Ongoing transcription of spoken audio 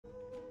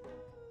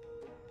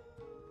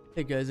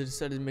Hey guys, I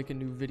decided to make a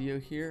new video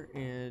here,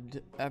 and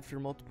after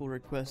multiple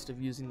requests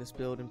of using this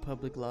build in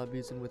public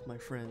lobbies and with my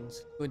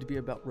friends, it's going to be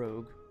about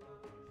Rogue.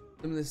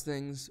 Some of these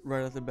things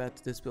right off the bat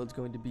that this build's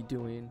going to be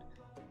doing,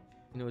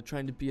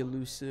 trying to be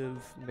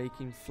elusive,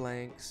 making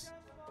flanks,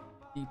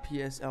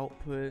 DPS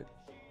output,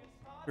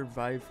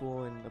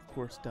 survival, and of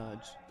course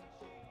dodge,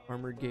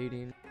 armor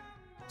gating.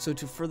 So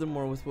to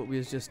furthermore with what we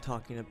was just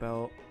talking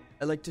about,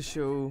 I like to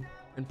show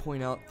and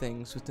point out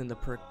things within the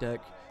perk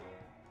deck.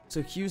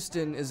 So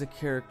Houston is a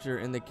character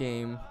in the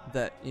game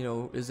that,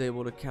 is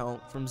able to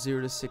count from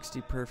 0 to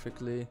 60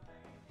 perfectly,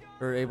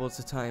 or able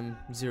to time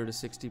 0 to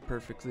 60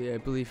 perfectly. I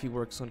believe he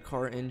works on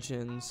car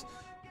engines,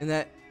 and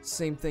that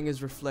same thing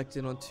is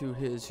reflected onto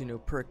his,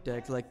 perk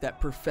deck, like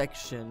that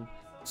perfection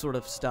sort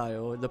of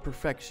style. The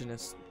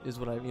perfectionist is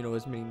what I,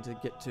 was meaning to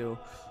get to.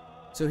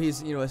 So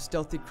he's, a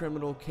stealthy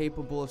criminal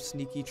capable of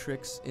sneaky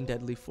tricks and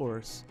deadly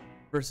force,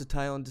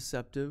 versatile and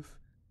deceptive.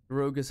 The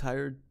rogue is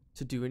hired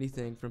to do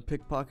anything from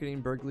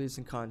pickpocketing, burglaries,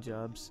 and con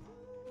jobs.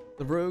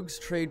 The rogue's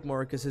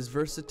trademark is his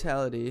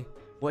versatility.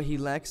 What he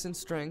lacks in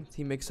strength,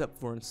 he makes up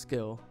for in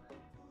skill.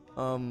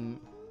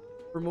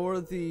 For more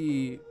of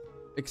the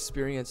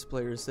experienced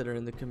players that are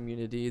in the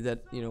community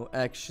that,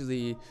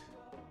 actually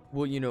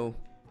will,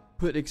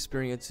 put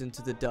experience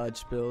into the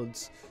dodge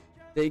builds,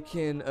 they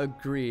can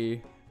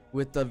agree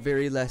with the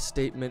very last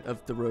statement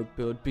of the rogue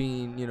build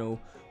being,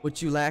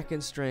 what you lack in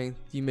strength,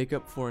 you make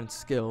up for in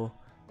skill.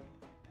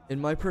 In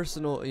my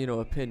personal,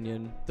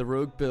 opinion, the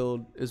rogue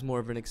build is more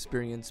of an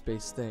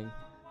experience-based thing.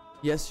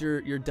 Yes,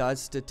 your dodge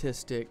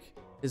statistic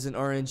is an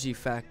RNG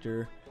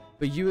factor,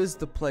 but you as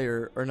the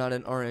player are not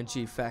an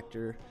RNG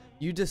factor.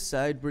 You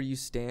decide where you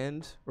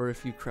stand or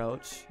if you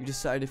crouch. You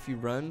decide if you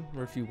run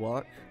or if you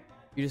walk.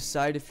 You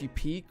decide if you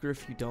peek or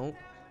if you don't.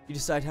 You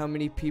decide how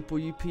many people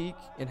you peek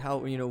and how,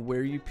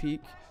 where you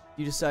peek.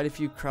 You decide if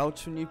you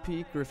crouch when you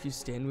peek or if you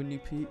stand when you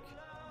peek.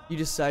 You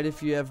decide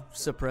if you have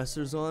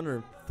suppressors on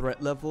or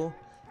threat level.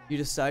 You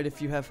decide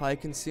if you have high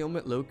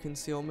concealment, low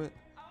concealment.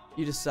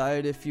 You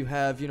decide if you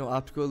have,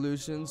 optical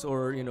illusions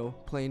or,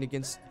 playing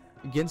against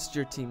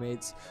your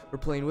teammates or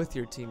playing with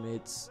your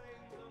teammates.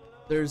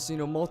 There's,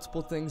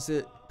 multiple things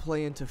that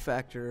play into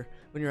factor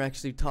when you're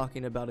actually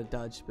talking about a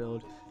dodge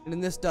build. And in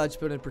this dodge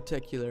build in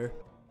particular,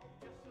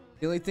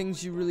 the only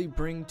things you really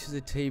bring to the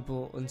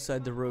table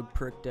inside the rogue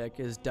perk deck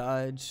is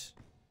dodge,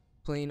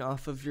 playing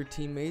off of your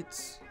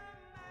teammates,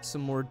 some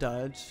more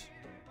dodge,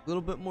 a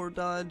little bit more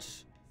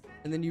dodge,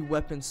 and then you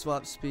weapon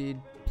swap speed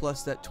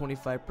plus that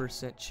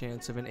 25%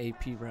 chance of an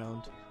AP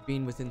round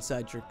being with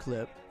inside your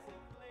clip.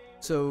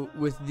 So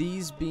with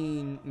these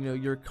being,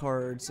 your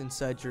cards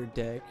inside your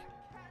deck,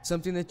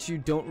 something that you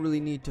don't really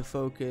need to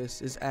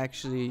focus is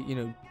actually,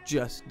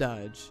 just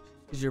dodge.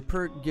 Because your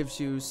perk gives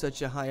you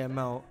such a high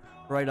amount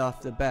right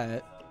off the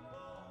bat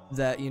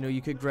that,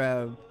 you could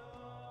grab,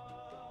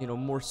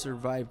 more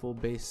survival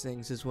based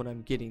things is what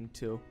I'm getting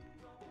to.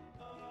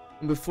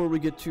 And before we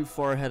get too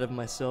far ahead of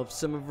myself,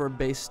 some of our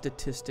base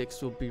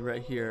statistics will be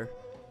right here.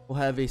 We'll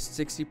have a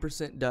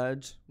 60%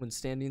 dodge when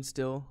standing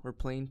still or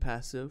playing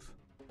passive,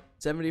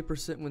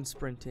 70% when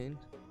sprinting.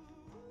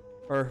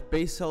 Our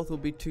base health will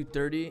be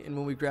 230, and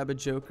when we grab a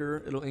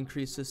joker, it'll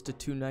increase us to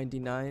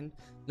 299,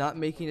 not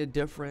making a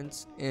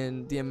difference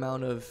in the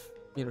amount of,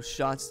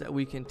 shots that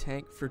we can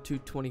tank for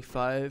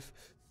 225,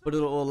 but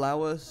it'll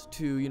allow us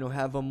to,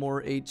 have a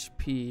more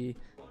HP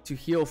to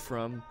heal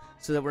from,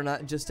 so that we're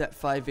not just at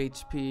 5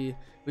 HP,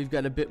 we've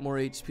got a bit more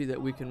HP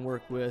that we can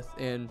work with,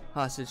 and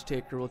Hostage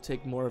Taker will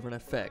take more of an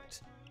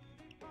effect.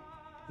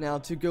 Now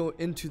to go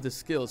into the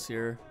skills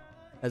here,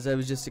 as I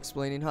was just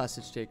explaining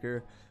Hostage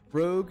Taker,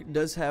 Rogue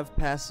does have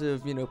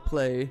passive,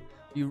 play.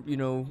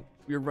 You're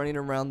running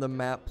around the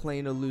map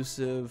playing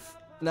elusive.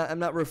 I'm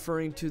not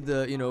referring to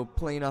the,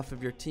 playing off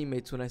of your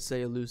teammates when I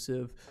say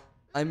elusive.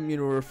 I'm,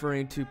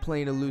 referring to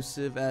playing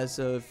elusive as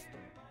of,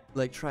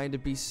 like, trying to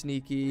be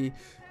sneaky,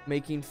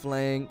 making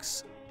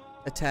flanks,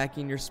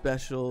 attacking your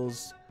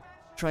specials,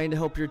 trying to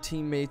help your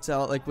teammates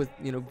out, like with,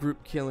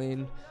 group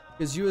killing.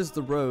 Because you as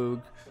the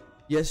rogue,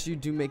 yes, you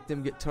do make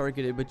them get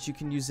targeted, but you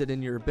can use it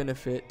in your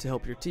benefit to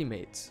help your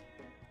teammates.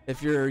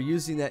 If you're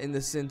using that in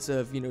the sense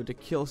of, to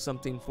kill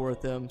something for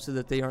them so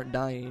that they aren't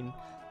dying,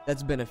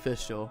 that's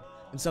beneficial.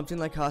 And something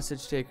like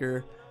Hostage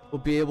Taker will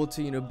be able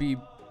to, be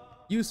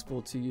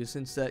useful to you,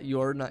 since that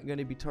you are not going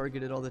to be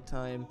targeted all the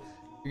time.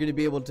 You're going to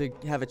be able to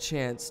have a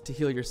chance to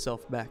heal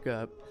yourself back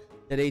up.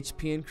 That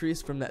HP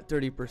increase from that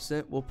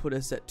 30% will put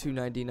us at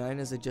 299,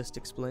 as I just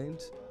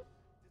explained.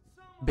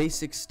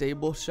 Basic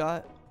stable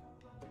shot,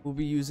 we'll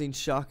be using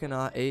Shock and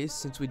Awe Ace,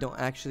 since we don't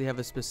actually have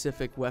a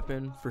specific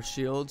weapon for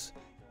shields.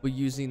 We're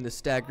using the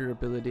stagger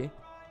ability.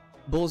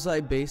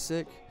 Bullseye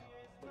basic.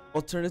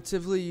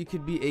 Alternatively, you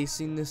could be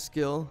acing this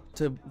skill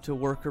to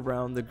work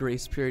around the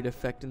grace period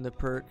effect in the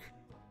perk.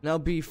 And I'll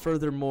be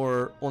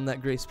furthermore on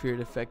that grace period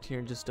effect here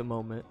in just a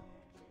moment.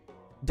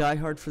 Die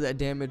Hard for that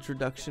damage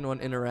reduction on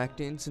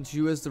interacting. Since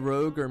you as the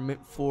rogue are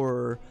meant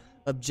for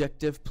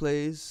objective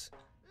plays,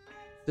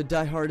 the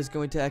Die Hard is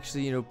going to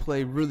actually,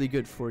 play really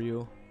good for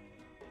you.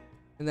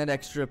 And that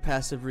extra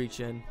passive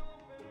reach in.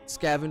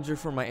 scavenger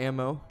for my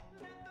ammo.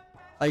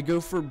 I go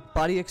for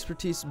body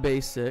expertise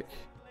basic,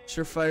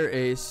 surefire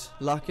ace,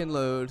 lock and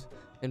load,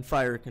 and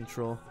fire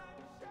control.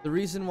 The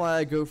reason why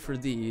I go for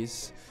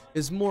these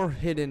is more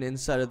hidden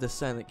inside of the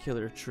silent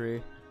killer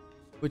tree,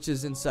 which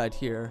is inside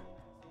here.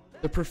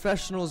 The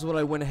professional is what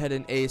I went ahead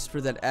and aced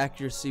for that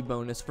accuracy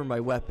bonus for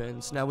my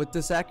weapons. Now with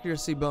this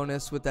accuracy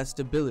bonus, with that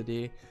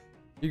stability,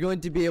 you're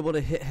going to be able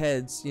to hit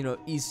heads, you know,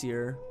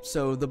 easier.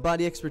 So the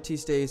body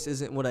expertise ace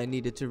isn't what I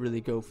needed to really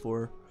go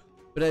for.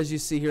 But as you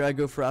see here, I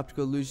go for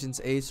optical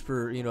illusions ace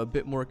for, you know, a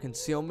bit more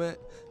concealment.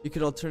 You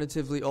could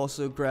alternatively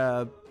also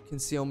grab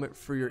concealment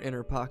for your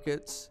inner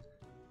pockets.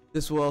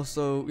 This will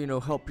also, you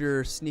know, help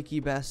your sneaky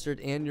bastard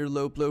and your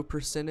low blow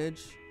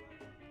percentage.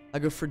 I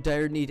go for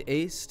dire need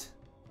aced.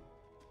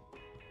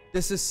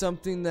 This is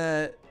something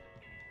that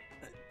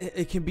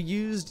it can be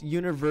used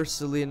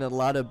universally in a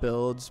lot of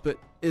builds, but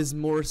is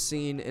more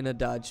seen in a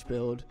dodge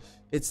build.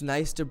 It's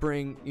nice to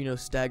bring, you know,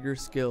 stagger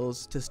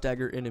skills to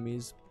stagger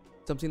enemies.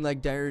 Something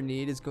like dire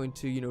need is going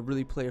to, you know,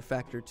 really play a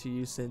factor to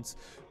you, since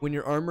when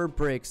your armor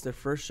breaks, the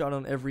first shot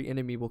on every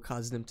enemy will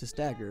cause them to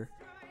stagger.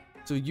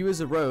 So you as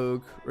a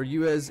rogue, or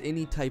you as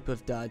any type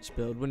of dodge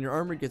build, when your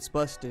armor gets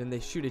busted and they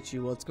shoot at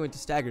you, well, it's going to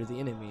stagger the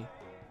enemy.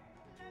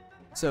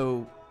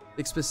 So,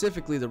 like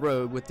specifically the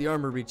rogue, with the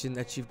armor region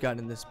that you've got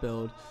in this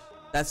build,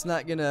 that's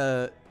not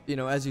gonna, you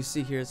know, as you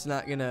see here, it's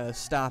not gonna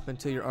stop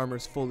until your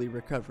armor's fully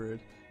recovered.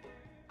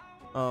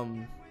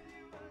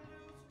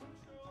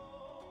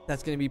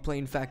 That's gonna be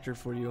playing factor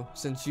for you,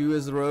 since you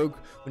as the rogue,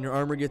 when your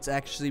armor gets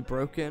actually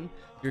broken,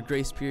 your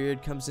grace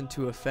period comes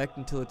into effect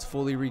until it's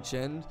fully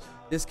regened.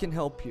 This can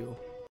help you.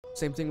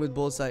 Same thing with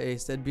bullseye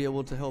ace, that'd be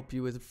able to help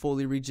you with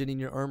fully regenning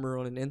your armor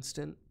on an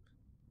instant.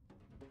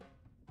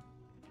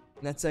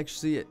 And that's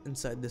actually it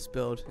inside this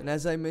build. And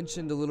as I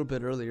mentioned a little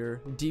bit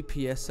earlier,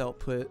 DPS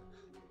output,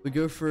 we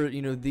go for,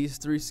 you know, these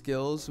three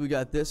skills. We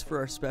got this for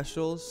our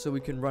specials, so we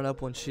can run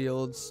up on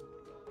shields,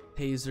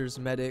 tasers,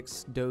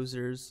 medics,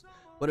 dozers,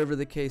 whatever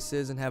the case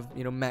is, and have,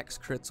 you know, max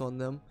crits on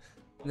them.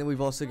 And then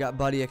we've also got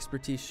body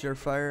expertise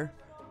surefire,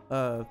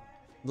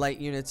 light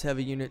units,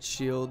 heavy units,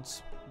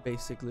 shields,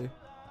 basically.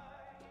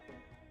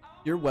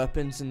 Your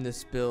weapons in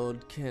this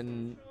build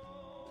can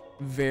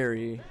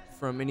vary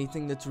from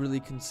anything that's really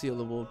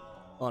concealable,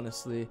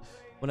 honestly.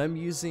 What I'm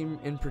using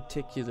in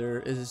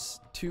particular is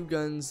two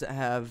guns that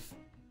have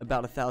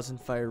about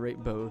 1,000 fire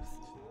rate both.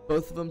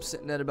 Both of them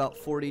sitting at about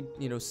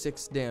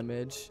 6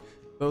 damage.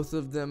 Both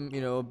of them,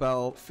 you know,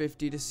 about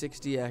 50 to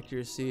 60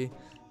 accuracy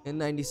and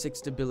 96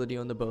 stability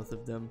on the both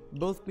of them.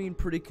 Both being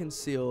pretty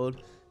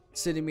concealed,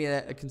 sitting me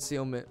at a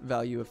concealment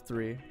value of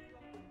 3.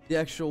 The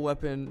actual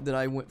weapon that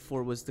I went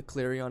for was the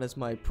Clarion as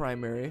my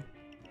primary.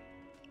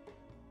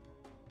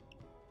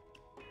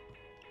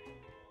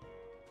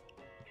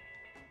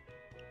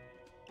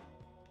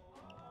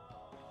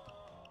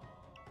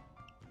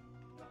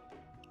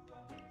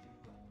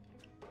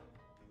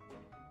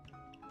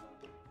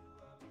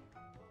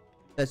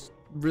 That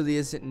really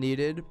isn't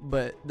needed,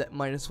 but that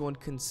 -1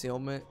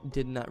 concealment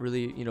did not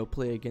really, you know,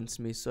 play against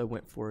me, so I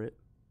went for it.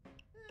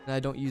 And I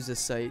don't use a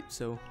sight,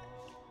 so.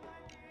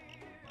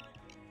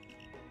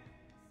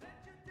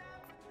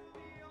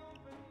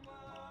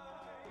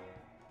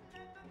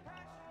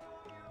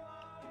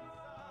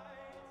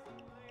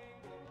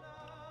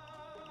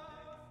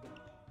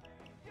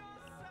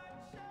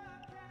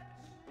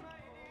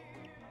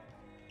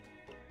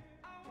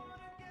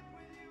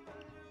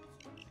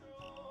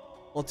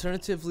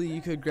 Alternatively,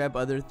 you could grab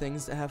other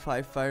things that have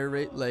high fire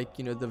rate, like,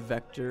 you know, the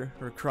Vector,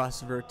 or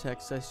Cross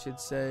Vertex, I should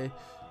say.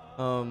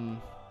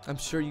 I'm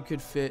sure you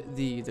could fit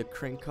the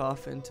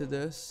Crankoff into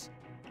this.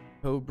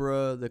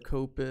 Cobra, the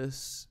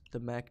Copus, the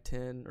Mac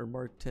 10 or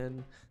Mark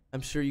 10. I'm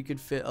sure you could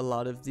fit a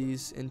lot of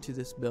these into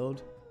this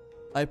build.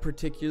 I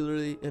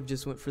particularly have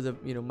just went for the,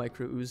 you know,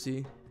 Micro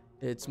Uzi.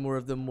 It's more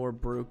of the more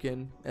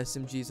broken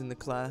SMGs in the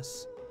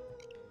class.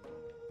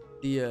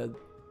 The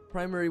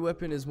primary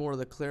weapon is more of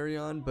the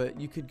Clarion, but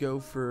you could go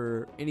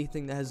for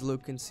anything that has low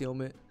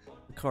concealment.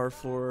 The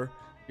Car-4,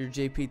 your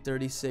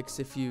JP36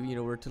 if you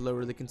know, were to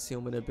lower the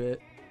concealment a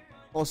bit.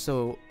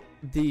 Also,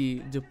 the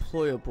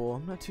deployable,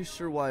 I'm not too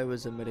sure why it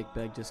was a medic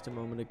bag just a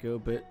moment ago,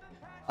 but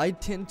I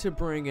tend to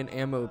bring an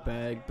ammo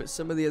bag, but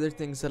some of the other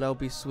things that I'll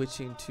be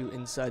switching to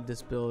inside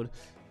this build,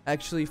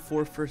 actually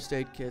 4 first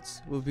aid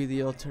kits will be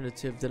the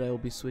alternative that I will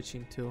be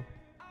switching to.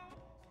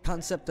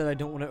 Concept that I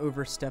don't want to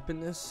overstep in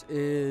this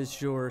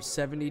is your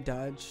 70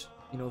 dodge,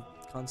 you know,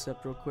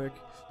 concept real quick.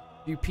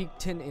 You peek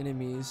 10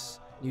 enemies,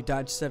 you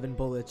dodge 7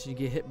 bullets, you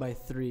get hit by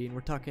 3, and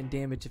we're talking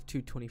damage of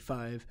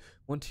 225.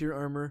 1 to your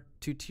armor,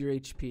 2 to your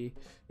HP.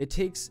 It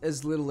takes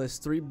as little as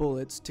 3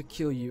 bullets to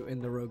kill you in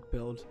the rogue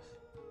build.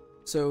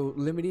 So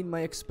limiting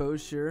my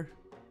exposure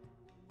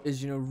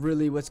is, you know,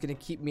 really what's going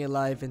to keep me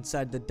alive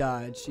inside the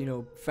dodge, you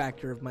know,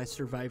 factor of my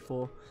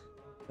survival.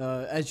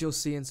 As you'll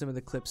see in some of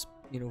the clips,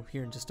 you know,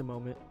 here in just a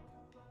moment.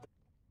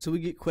 So we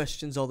get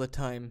questions all the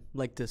time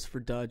like this for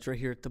dodge right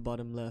here at the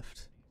bottom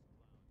left.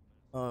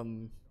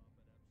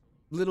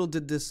 Little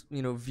did this,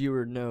 you know,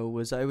 viewer know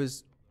was I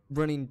was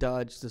running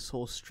dodge this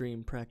whole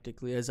stream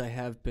practically, as I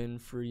have been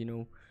for,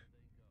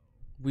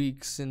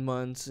 weeks and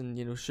months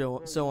and,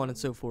 so on and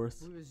so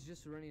forth. We was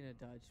just running a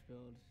dodge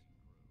build.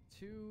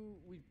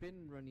 We've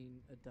been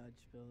running a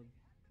dodge build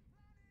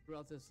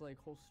throughout this like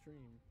whole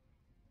stream.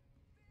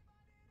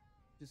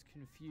 Just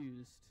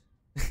confused.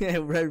 I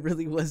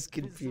really was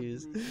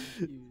confused.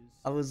 confused.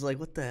 I was like,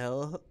 what the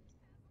hell?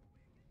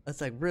 I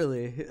was like,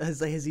 really? I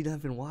was like, has he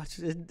not been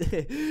watching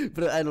it?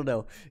 But I don't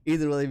know.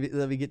 Either way,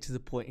 let me get to the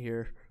point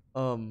here.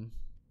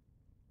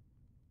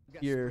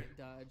 Here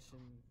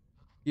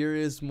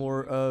is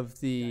more of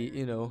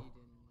the,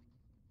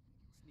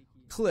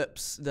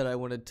 clips that I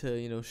wanted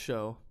to,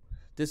 show.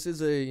 This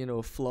is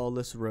a,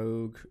 flawless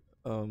rogue,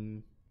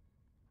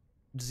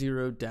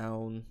 zero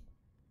down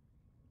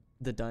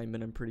the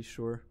diamond, I'm pretty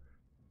sure.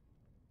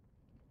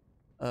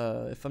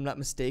 If I'm not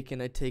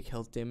mistaken, I take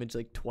health damage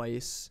like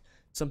twice.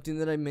 Something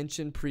that I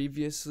mentioned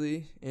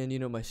previously in,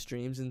 my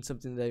streams, and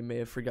something that I may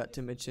have forgot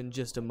to mention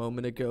just a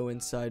moment ago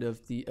inside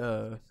of the,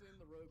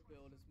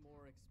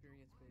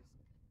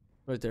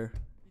 right there.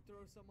 You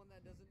throw someone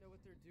that doesn't know what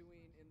they're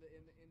doing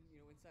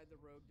inside the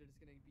rogue, they're just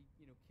gonna be,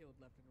 killed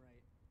left and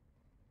right.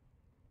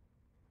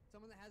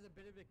 Someone that has a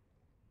bit of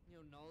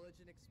knowledge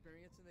and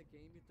experience in the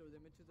game, you throw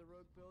them into the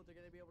rogue build, they're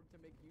gonna be able to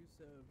make use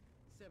of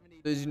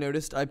 70. As you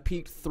noticed, I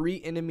peeked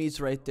 3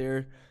 enemies right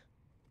there.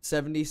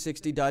 70,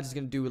 60 dodge is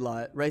gonna do a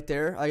lot. Right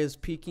there, I was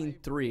peeking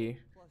 3,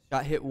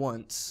 got hit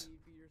once.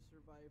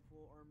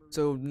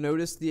 So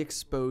notice the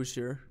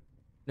exposure.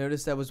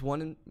 Notice that was a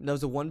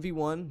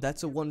 1v1.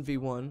 That's a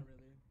 1v1.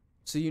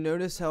 So you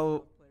notice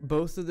how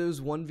both of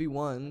those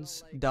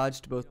 1v1s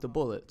dodged both the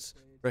bullets.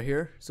 Right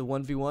here, it's a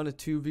 1v1, a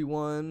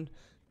 2v1.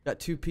 Got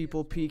 2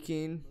 people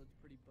peeking.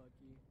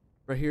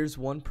 Right here's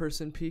 1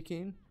 person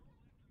peeking.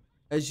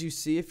 As you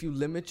see, if you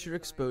limit your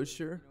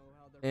exposure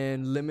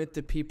and limit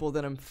the people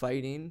that I'm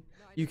fighting,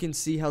 you can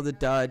see how the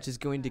dodge is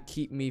going to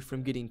keep me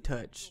from getting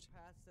touched.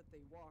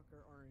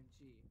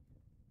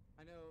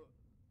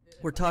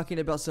 We're talking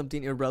about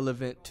something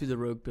irrelevant to the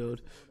rogue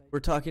build.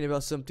 We're talking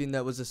about something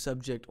that was a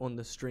subject on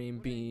the stream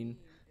being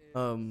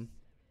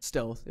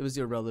stealth. It was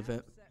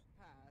irrelevant.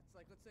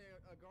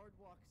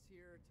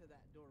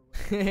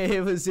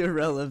 It was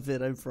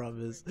irrelevant, I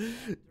promise.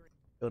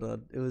 Hold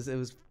on. It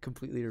was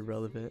completely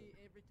irrelevant.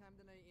 Every time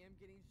that I am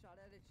getting shot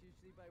at, it's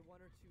usually by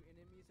 1 or 2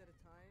 enemies at a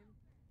time,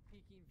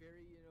 peeking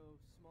very,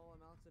 small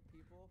amounts of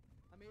people.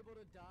 I'm able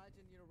to dodge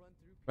and, run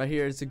through. Right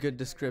here is a good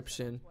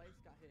description.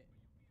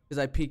 Because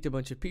I peeked a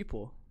bunch of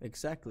people.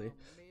 Exactly.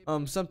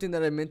 Something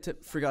that I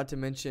forgot to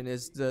mention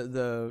is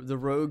the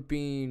rogue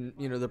being,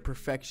 the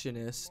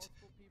perfectionist.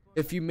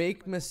 If you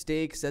make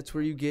mistakes, that's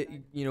where you get,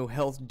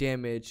 health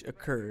damage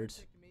occurred.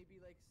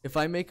 If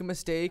I make a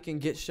mistake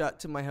and get shot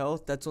to my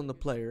health, that's on the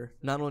player,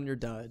 not on your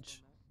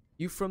dodge.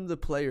 You from the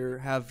player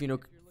have,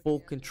 full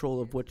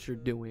control of what you're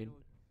doing.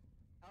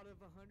 Out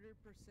of 100%,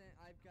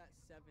 I've got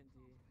 70.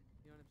 You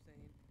know what I'm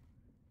saying?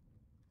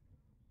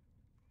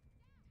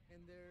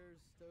 And there's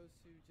those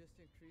who just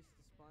increase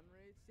the spawn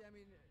rates. Yeah, I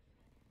mean,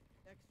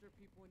 extra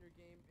people in your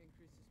game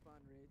increase the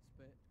spawn rates,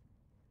 but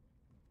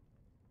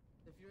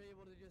if you're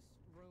able to just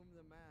roam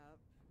the map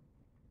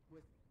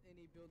with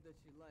any build that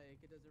you like,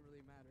 it doesn't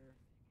really matter.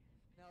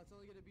 Now, it's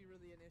only going to be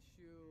really an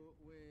issue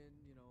when,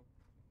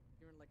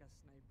 you're in like a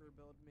sniper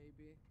build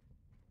maybe.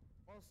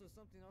 Also,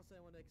 something else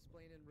I want to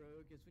explain in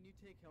Rogue is when you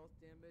take health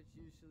damage,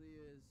 usually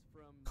is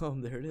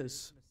from there it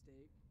is.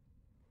 Mistake.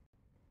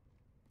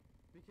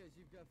 Because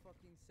you've got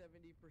fucking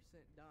 70%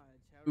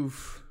 dodge. How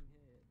Oof. Are you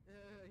getting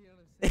hit? You know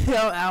what I'm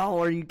saying? How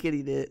are you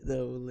getting it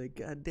though?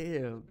 Like,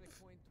 goddamn.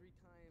 Coin 3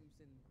 times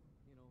and,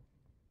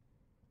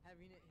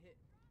 having it hit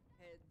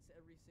heads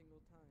every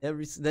single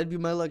time. That'd be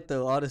my luck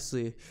though,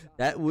 honestly.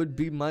 That would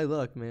be my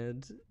luck,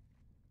 man.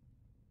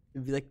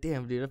 It'd be like,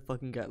 damn, dude, I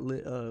fucking got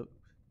lit up.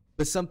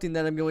 But something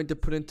that I'm going to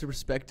put into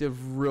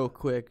perspective real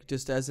quick,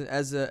 just as a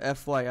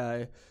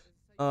FYI,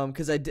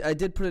 because I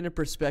did put it in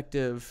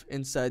perspective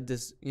inside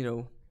this,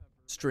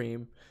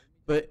 stream.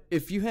 But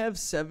if you have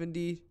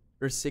 70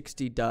 or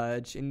 60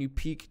 dodge and you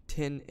peek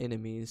 10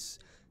 enemies,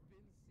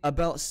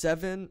 about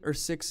 7 or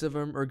 6 of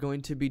them are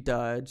going to be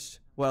dodged,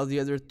 while the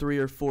other 3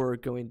 or 4 are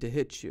going to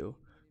hit you.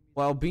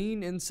 While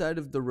being inside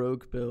of the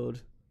rogue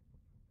build,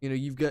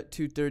 you've got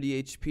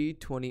 230 HP,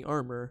 20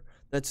 armor.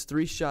 That's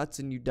 3 shots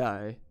and you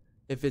die.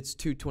 If it's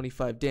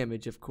 225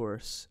 damage, of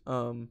course.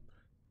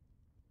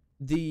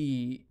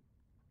 The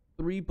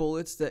 3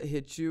 bullets that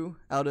hit you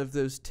out of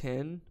those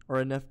 10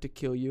 are enough to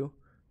kill you.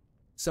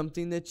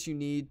 Something that you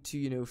need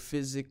to,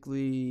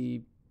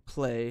 physically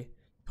play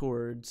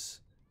towards,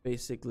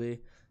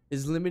 basically,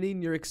 is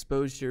limiting your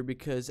exposure,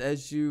 because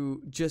as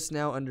you just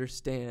now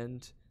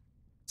understand,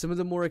 some of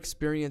the more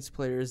experienced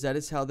players, that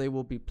is how they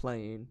will be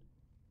playing.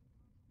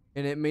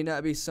 And it may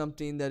not be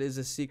something that is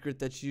a secret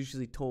that's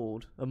usually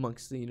told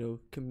amongst the,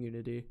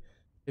 community.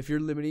 If you're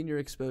limiting your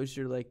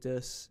exposure like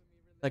this,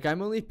 like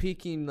I'm only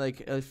peeking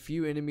like a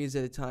few enemies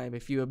at a time.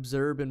 If you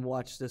observe and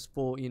watch this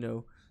full,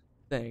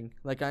 thing,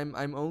 like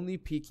I'm only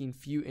peeking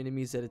few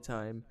enemies at a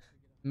time.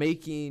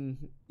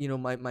 making, you know,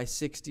 my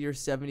 60 or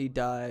 70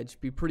 dodge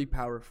be pretty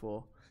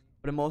powerful.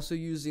 But I'm also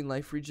using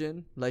life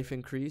regen, life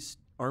increase,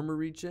 armor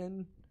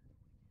regen,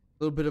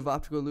 a little bit of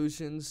optical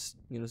illusions,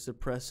 you know,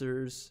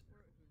 suppressors,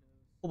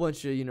 a whole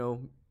bunch of, you know,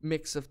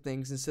 mix of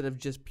things instead of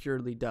just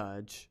purely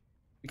dodge.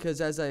 Because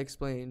as I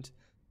explained,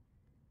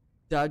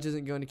 dodge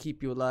isn't going to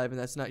keep you alive, and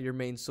that's not your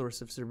main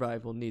source of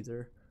survival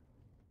neither.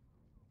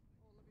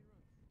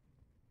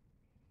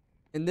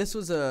 And this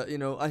was a, you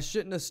know, I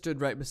shouldn't have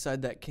stood right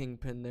beside that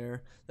kingpin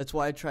there. That's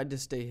why I tried to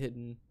stay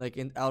hidden, like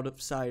out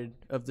of sight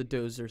of the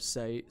dozer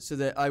sight, so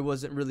that I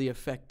wasn't really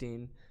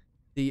affecting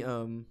the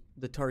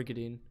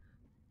targeting.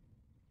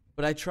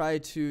 But I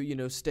tried to, you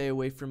know, stay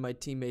away from my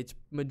teammates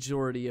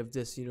majority of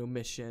this, you know,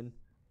 mission.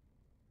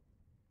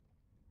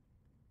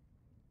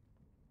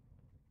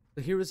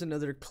 So here was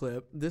another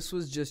clip. This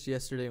was just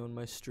yesterday on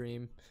my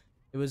stream.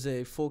 It was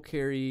a full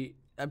carry.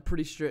 I'm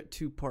pretty sure at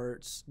 2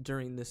 parts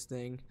during this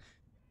thing.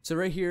 So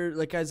right here,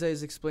 like as I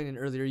was explaining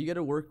earlier, you got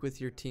to work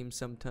with your team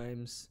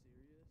sometimes.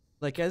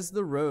 Like as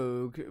the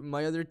rogue,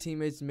 my other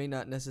teammates may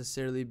not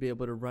necessarily be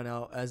able to run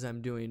out as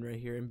I'm doing right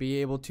here and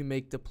be able to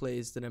make the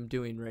plays that I'm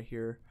doing right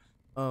here.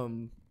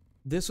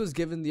 This was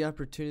given the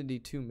opportunity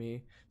to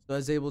me, so I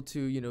was able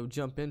to, you know,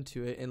 jump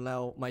into it and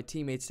allow my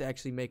teammates to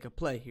actually make a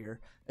play here.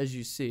 As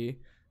you see,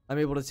 I'm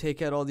able to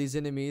take out all these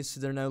enemies, so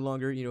they're no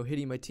longer, you know,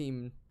 hitting my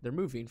team. They're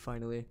moving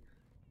finally.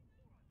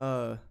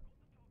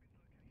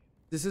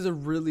 This is a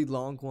really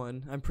long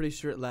one. I'm pretty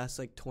sure it lasts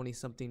like 20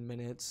 something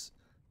minutes.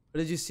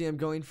 But as you see, I'm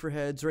going for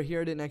heads. Right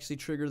here, I didn't actually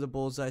trigger the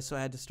bullseye, so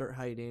I had to start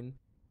hiding.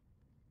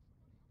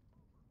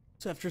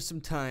 So after some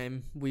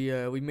time, we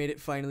made it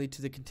finally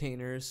to the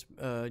containers.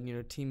 You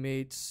know,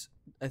 teammates,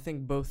 I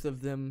think both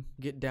of them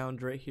get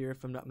downed right here,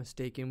 if I'm not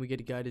mistaken. We get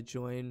a guy to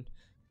join.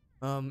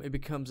 It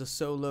becomes a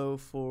solo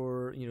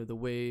for, you know, the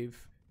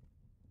wave.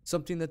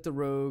 Something that the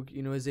rogue,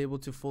 you know, is able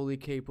to fully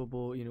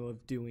capable, you know,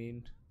 of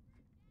doing.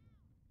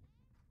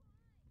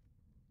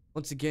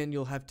 Once again,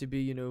 you'll have to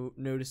be, you know,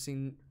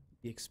 noticing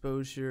the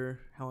exposure,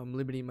 how I'm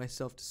limiting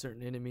myself to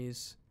certain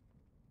enemies.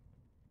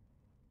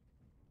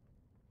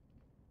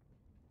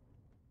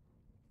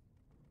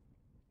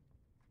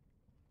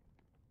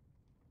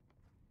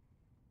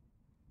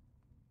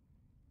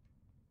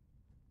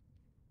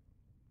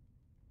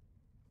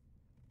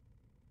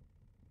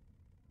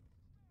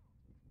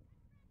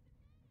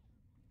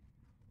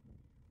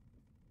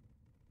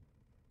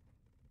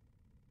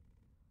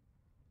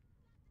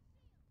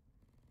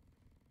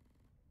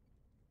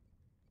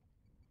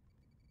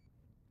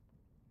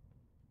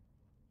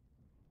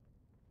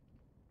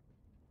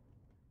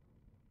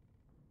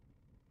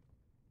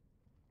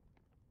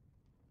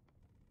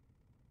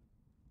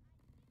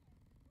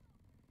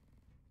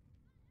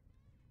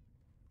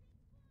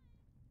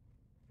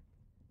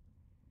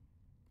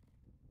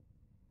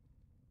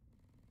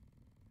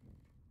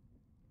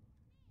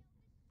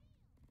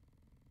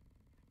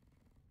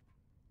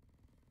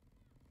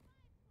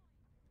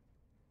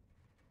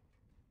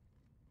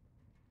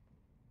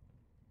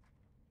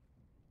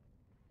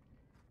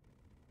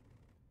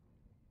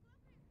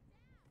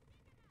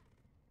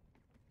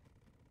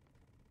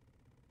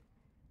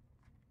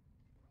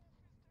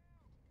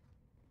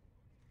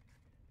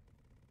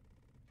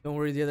 Don't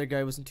worry, the other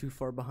guy wasn't too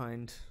far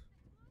behind.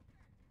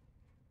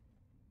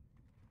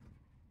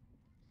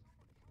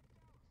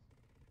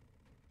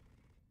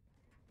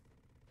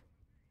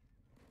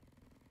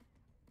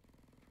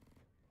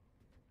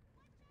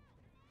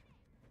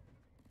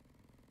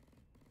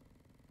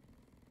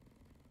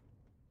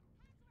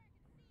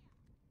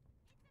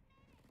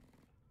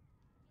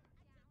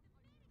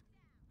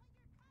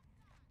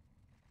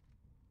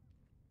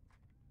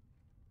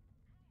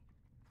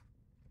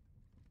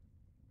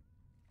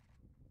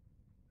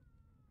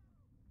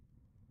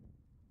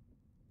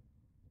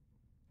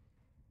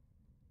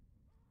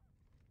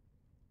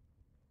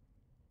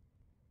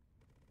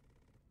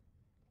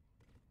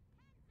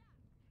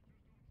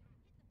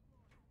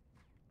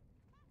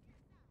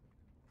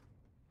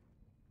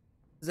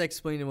 As I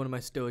explained in one of my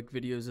Stoic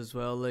videos as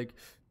well, like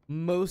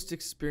most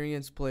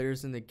experienced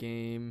players in the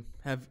game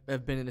have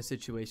been in a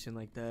situation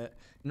like that.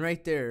 And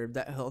right there,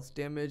 that health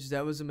damage,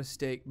 that was a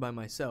mistake by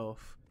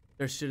myself.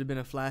 There should have been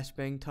a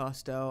flashbang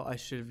tossed out. I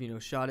should have, you know,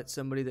 shot at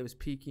somebody that was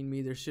peeking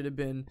me. There should have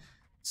been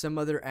some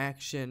other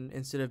action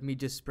instead of me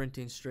just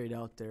sprinting straight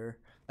out there.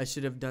 I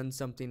should have done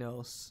something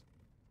else.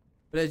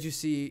 But as you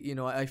see, you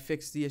know, I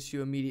fixed the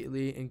issue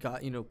immediately and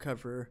got, you know,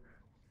 cover.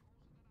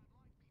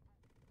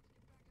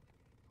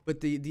 But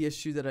the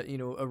issue that, you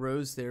know,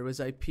 arose there was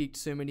I peeked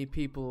so many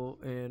people,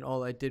 and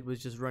all I did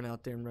was just run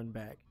out there and run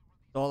back.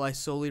 All I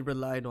solely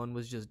relied on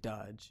was just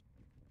dodge.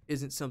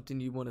 Isn't something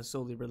you want to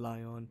solely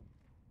rely on.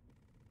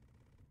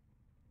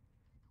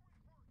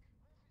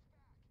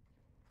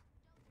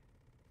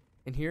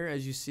 And here,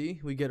 as you see,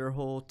 we get our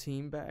whole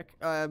team back.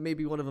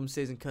 Maybe one of them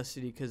stays in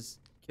custody because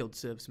killed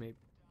Sibs, maybe.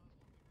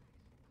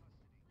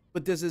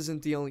 But this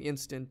isn't the only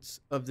instance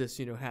of this,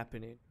 you know,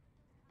 happening.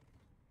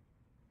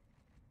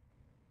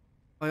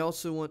 I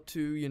also want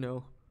to, you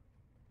know,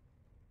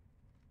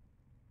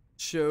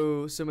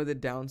 show some of the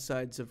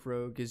downsides of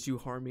Rogue is you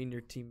harming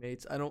your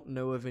teammates. I don't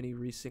know of any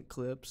recent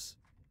clips,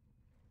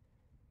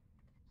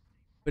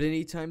 but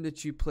anytime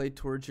that you play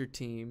towards your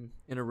team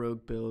in a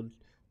Rogue build,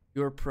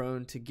 you're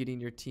prone to getting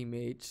your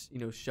teammates, you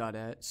know, shot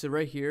at. So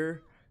right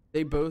here,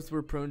 they both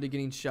were prone to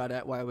getting shot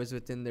at while I was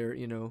within their,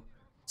 you know,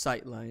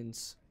 sight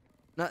lines.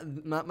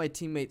 Not my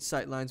teammates'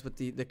 sight lines, but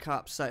the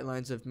cops' sight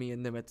lines of me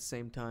and them at the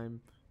same time.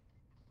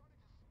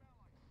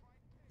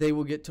 They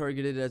will get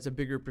targeted as a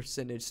bigger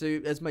percentage. So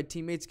as my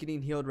teammates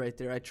getting healed right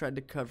there, I tried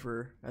to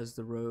cover as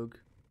the Rogue.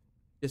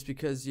 Just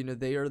because, you know,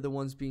 they are the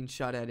ones being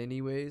shot at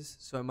anyways.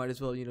 So I might as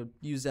well, you know,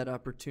 use that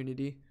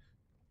opportunity.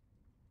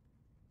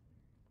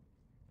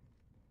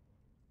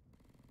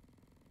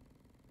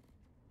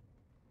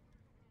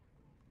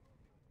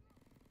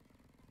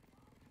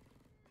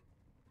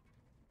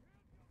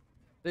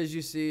 As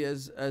you see,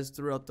 as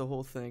throughout the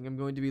whole thing, I'm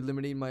going to be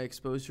limiting my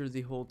exposure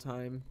the whole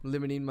time,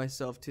 limiting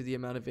myself to the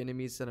amount of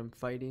enemies that I'm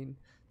fighting.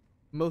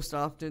 Most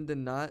often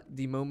than not,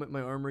 the moment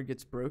my armor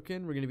gets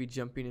broken, we're going to be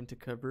jumping into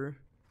cover.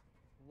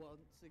 Once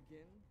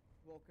again,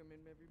 welcome in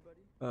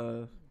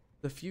everybody.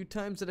 The few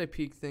times that I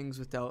peek things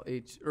without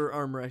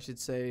armor, I should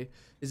say,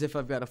 is if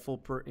I've got a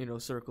full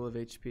circle of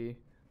HP.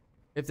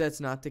 If that's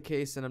not the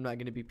case, then I'm not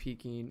going to be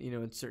peeking, you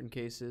know, in certain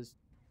cases.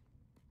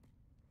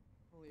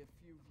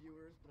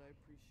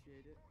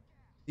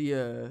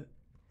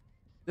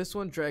 This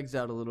one drags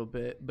out a little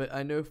bit, but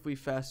I know if we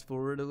fast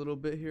forward a little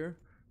bit here,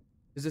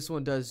 because this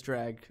one does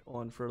drag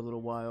on for a little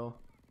while.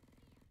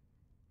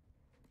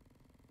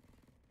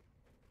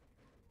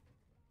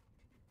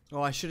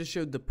 Oh, I should have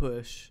showed the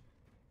push.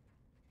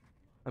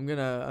 I'm going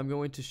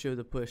to show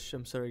the push.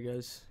 I'm sorry,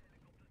 guys.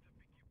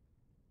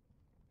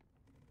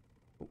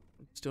 Oh,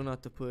 still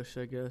not the push,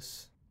 I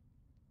guess.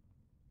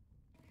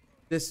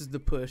 This is the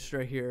push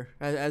right here.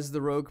 As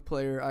the Rogue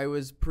player, I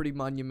was pretty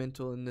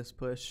monumental in this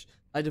push.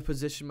 I had to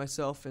position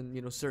myself in,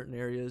 you know, certain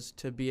areas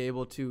to be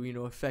able to, you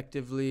know,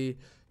 effectively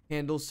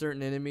handle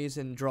certain enemies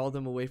and draw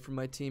them away from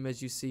my team,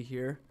 as you see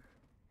here.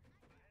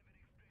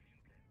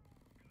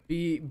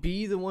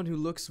 Be the one who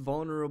looks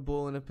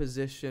vulnerable in a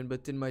position,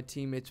 but then my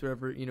teammates were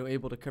ever, you know,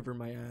 able to cover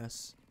my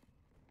ass.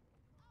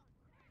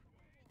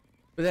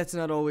 But that's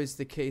not always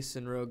the case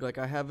in Rogue. Like,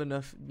 I have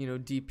enough, you know,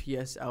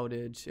 DPS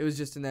outage. It was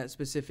just in that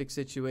specific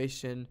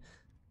situation,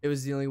 it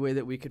was the only way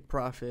that we could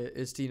profit,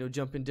 is to, you know,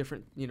 jump in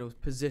different, you know,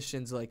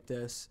 positions like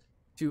this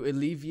to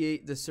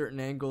alleviate the certain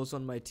angles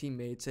on my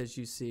teammates, as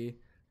you see.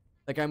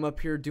 Like, I'm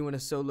up here doing a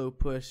solo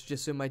push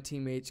just so my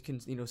teammates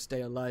can, you know,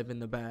 stay alive in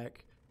the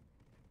back.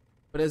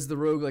 But as the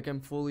Rogue, like,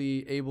 I'm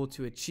fully able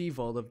to achieve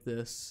all of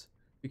this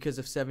because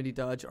of 70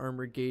 dodge,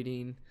 armor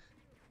gating,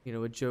 you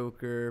know, a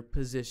Joker,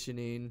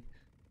 positioning.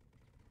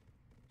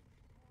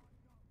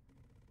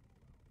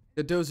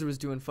 The Dozer was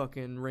doing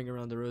fucking ring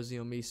around the rosy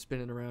on me,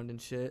 spinning around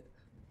and shit.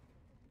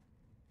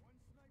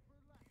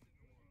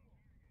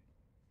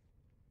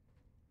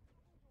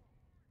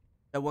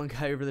 That one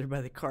guy over there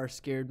by the car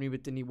scared me,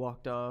 but then he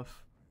walked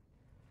off.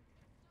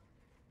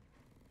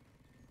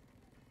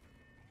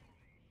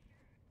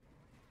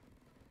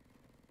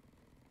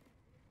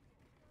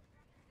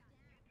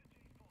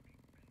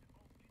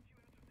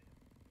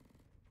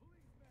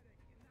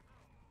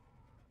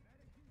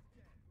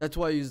 That's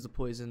why I use the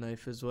poison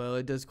knife as well.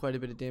 It does quite a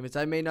bit of damage.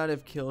 I may not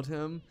have killed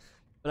him,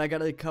 but I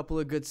got a couple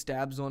of good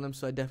stabs on him,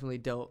 so I definitely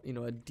dealt, you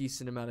know, a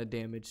decent amount of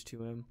damage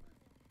to him.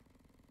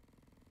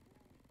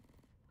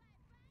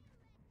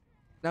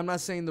 Now, I'm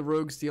not saying the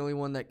Rogue's the only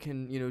one that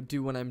can, you know,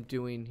 do what I'm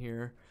doing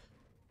here.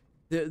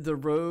 The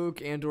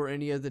Rogue and or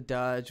any of the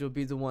dodge will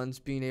be the ones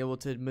being able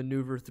to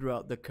maneuver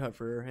throughout the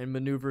cover and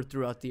maneuver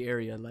throughout the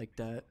area like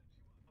that.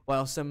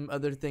 While some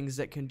other things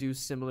that can do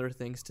similar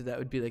things to that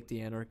would be like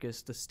the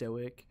Anarchist, the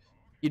Stoic.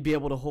 You'd be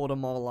able to hold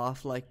them all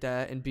off like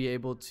that and be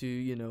able to,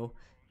 you know,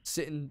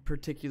 sit in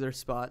particular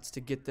spots to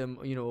get them,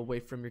 you know,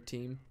 away from your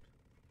team.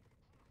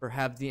 Or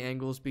have the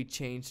angles be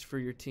changed for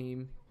your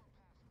team.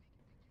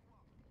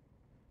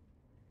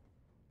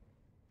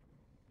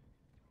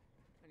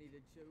 I need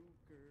a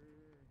Joker.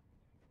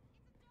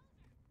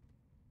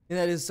 And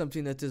that is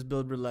something that this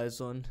build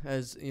relies on.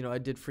 As, you know, I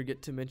did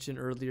forget to mention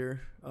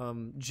earlier,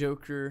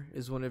 Joker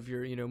is one of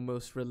your, you know,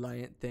 most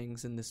reliant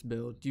things in this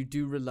build. You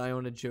do rely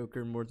on a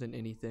Joker more than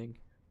anything.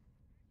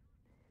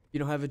 You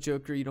don't have a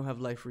Joker, you don't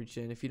have life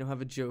regen. If you don't have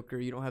a Joker,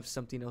 you don't have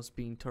something else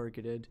being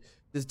targeted.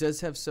 This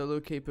does have solo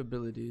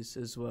capabilities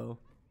as well.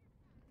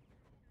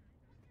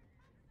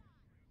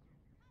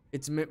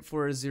 It's meant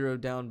for a 0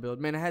 down build.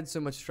 Man, I had so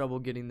much trouble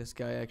getting this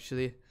guy,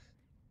 actually. I'm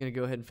gonna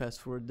go ahead and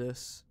fast forward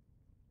this.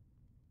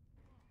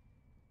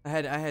 I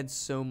had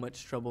so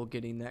much trouble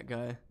getting that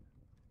guy.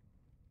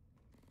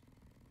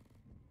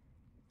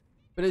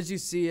 But as you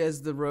see,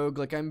 as the Rogue,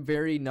 like, I'm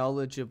very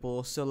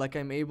knowledgeable, so like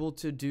I'm able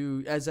to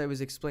do, as I was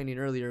explaining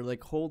earlier,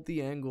 like hold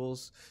the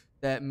angles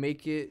that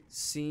make it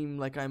seem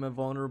like I'm a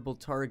vulnerable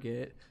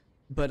target,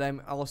 but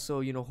I'm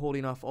also, you know,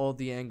 holding off all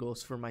the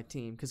angles for my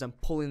team because I'm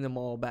pulling them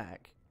all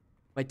back.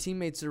 My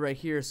teammates are right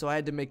here, so I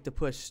had to make the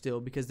push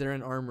still because they're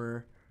in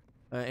armor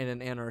and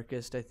an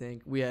Anarchist, I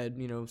think. We had,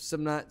 you know,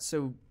 some not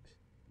so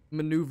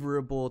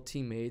maneuverable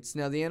teammates.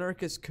 Now the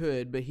anarchist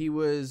could, but he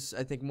was,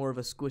 I think, more of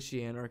a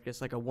squishy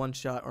anarchist, like a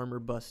one-shot armor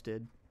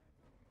busted.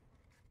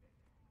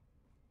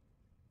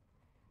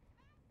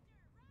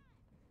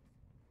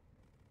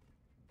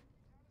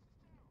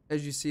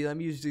 As you see, I'm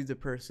usually the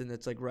person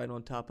that's like right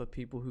on top of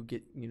people who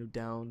get, you know,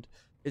 downed.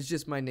 It's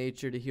just my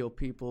nature to heal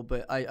people,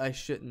 but I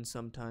shouldn't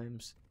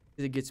sometimes.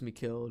 It gets me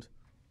killed.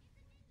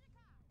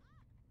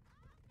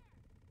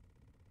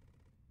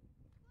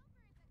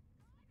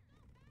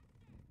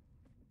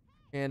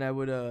 And I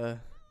would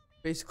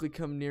basically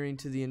come nearing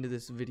to the end of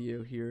this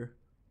video here.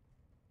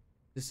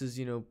 This is,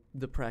 you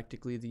know,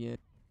 practically the end.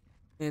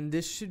 And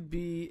this should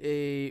be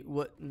a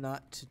what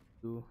not to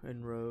do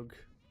in Rogue.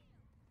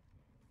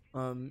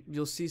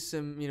 You'll see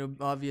some, you know,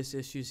 obvious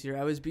issues here.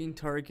 I was being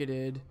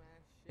targeted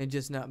and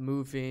just not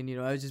moving. You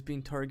know, I was just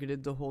being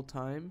targeted the whole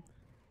time.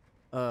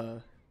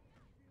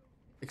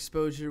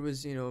 Exposure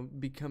was, you know,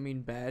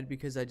 becoming bad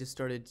because I just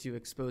started to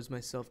expose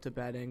myself to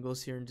bad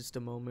angles here in just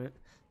a moment.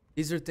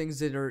 These are things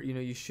that are, you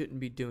know, you shouldn't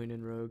be doing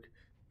in Rogue.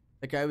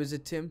 Like I was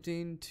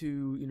attempting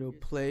to, you know,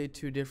 play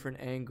to a different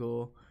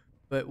angle,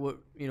 but what,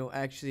 you know,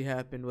 actually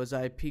happened was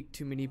I peeked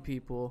too many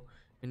people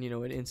and, you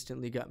know, it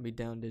instantly got me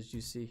downed, as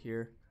you see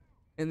here.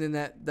 And then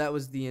that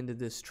was the end of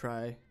this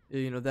try.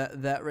 You know,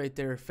 that right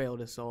there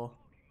failed us all.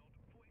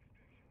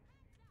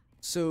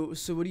 So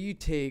what do you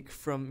take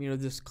from, you know,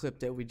 this clip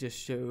that we just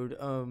showed?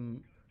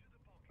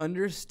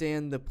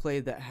 Understand the play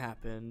that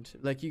happened.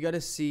 Like, you got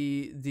to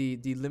see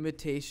the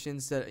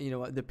limitations that, you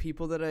know, the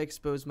people that I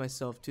exposed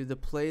myself to, the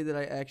play that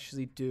I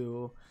actually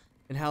do,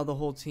 and how the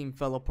whole team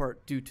fell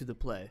apart due to the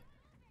play.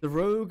 The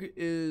Rogue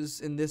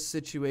is in this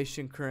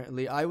situation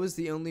currently. I was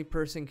the only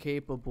person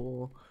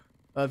capable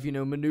of, you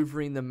know,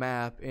 maneuvering the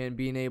map and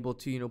being able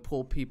to, you know,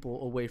 pull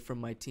people away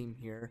from my team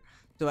here.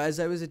 So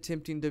as I was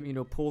attempting to, you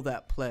know, pull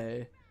that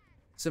play,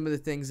 some of the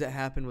things that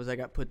happened was I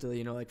got put to,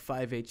 you know, like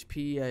 5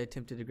 HP. I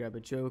attempted to grab a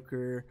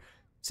Joker.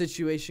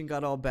 Situation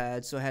got all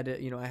bad, so I had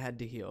to, you know, I had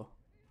to heal.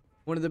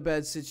 One of the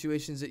bad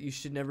situations that you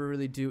should never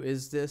really do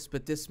is this,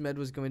 but this med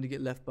was going to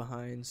get left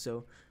behind,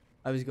 so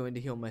I was going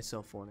to heal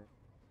myself on it.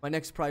 My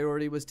next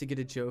priority was to get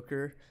a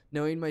Joker.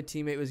 Knowing my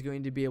teammate was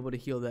going to be able to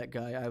heal that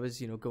guy, I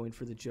was, you know, going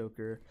for the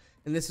Joker.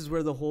 And this is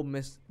where the whole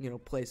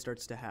play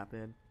starts to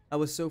happen. I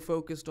was so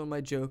focused on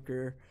my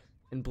Joker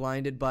and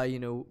blinded by, you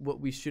know, what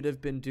we should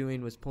have been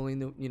doing was pulling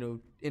the, you know,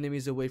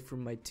 enemies away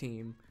from my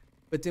team.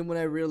 But then when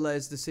I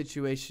realized the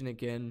situation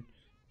again,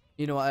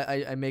 you know,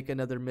 I make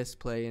another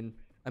misplay and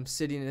I'm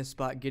sitting in a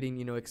spot getting,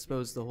 you know,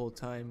 exposed the whole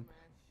time.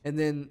 And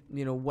then,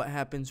 you know, what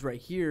happens right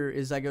here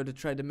is I go to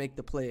try to make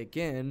the play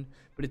again,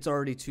 but it's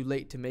already too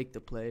late to make the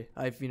play.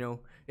 You know,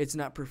 it's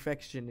not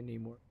perfection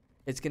anymore.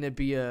 It's going to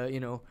be a, you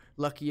know,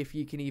 lucky if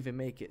you can even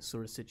make it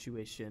sort of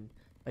situation.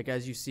 Like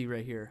as you see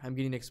right here, I'm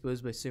getting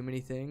exposed by so many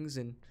things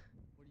and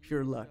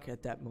pure luck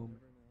at that moment.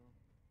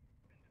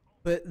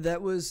 But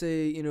that was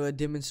a, you know, a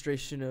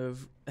demonstration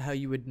of how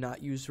you would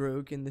not use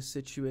Rogue in the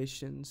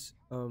situations.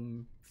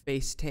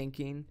 Face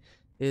tanking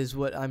is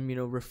what I'm, you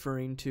know,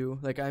 referring to.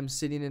 Like I'm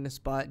sitting in a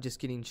spot just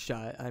getting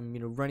shot. I'm,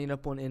 you know, running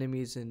up on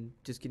enemies and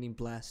just getting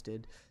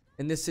blasted.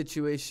 In this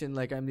situation,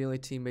 like I'm the only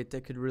teammate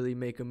that could really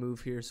make a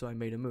move here, so I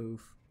made a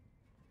move.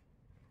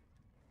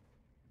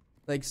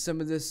 Like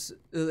some of this,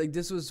 like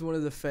this was one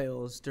of the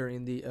fails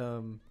during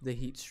the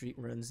Heat Street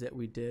runs that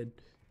we did.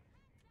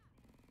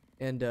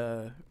 And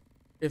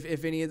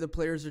if any of the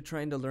players are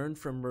trying to learn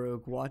from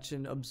Rogue, watch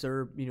and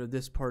observe, you know,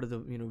 this part of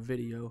the, you know,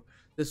 video.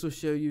 This will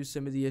show you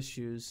some of the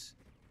issues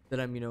that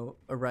I'm, you know,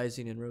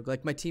 arising in Rogue.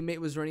 Like my teammate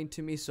was running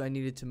to me, so I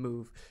needed to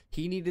move.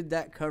 He needed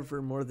that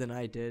cover more than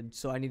I did,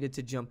 so I needed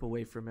to jump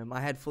away from him. I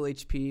had full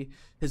HP,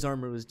 his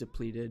armor was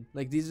depleted.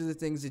 Like these are the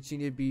things that you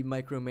need to be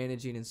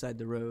micromanaging inside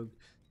the Rogue.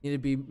 You need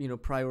to be, you know,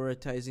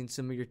 prioritizing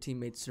some of your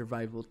teammates'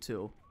 survival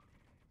too.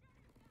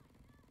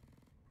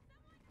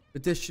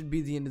 But this should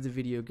be the end of the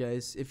video,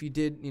 guys. If you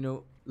did, you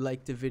know,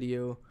 like the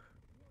video,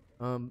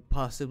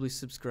 possibly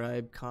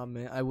subscribe,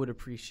 comment, I would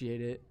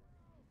appreciate it.